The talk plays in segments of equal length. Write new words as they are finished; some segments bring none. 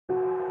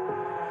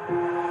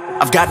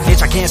I've got an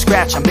itch I can't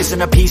scratch, I'm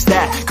missing a piece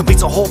that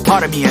completes a whole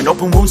part of me, an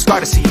open wound scar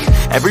to see.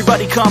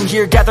 Everybody come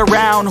here, gather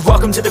round,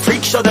 welcome to the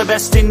freak show, the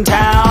best in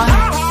town.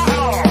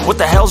 What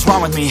the hell's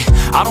wrong with me?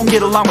 I don't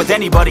get along with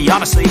anybody,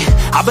 honestly.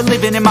 I've been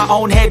living in my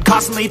own head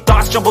constantly,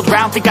 thoughts jumbled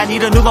round, think I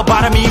need a new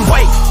lobotomy.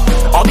 Wait,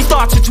 all these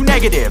thoughts are too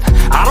negative,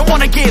 I don't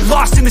wanna get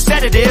lost in the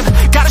sedative.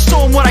 Gotta show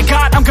them what I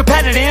got, I'm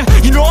competitive.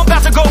 You know I'm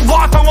about to go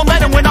off, I won't let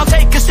them win, I'll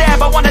take a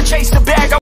stab. I wanna chase the bag,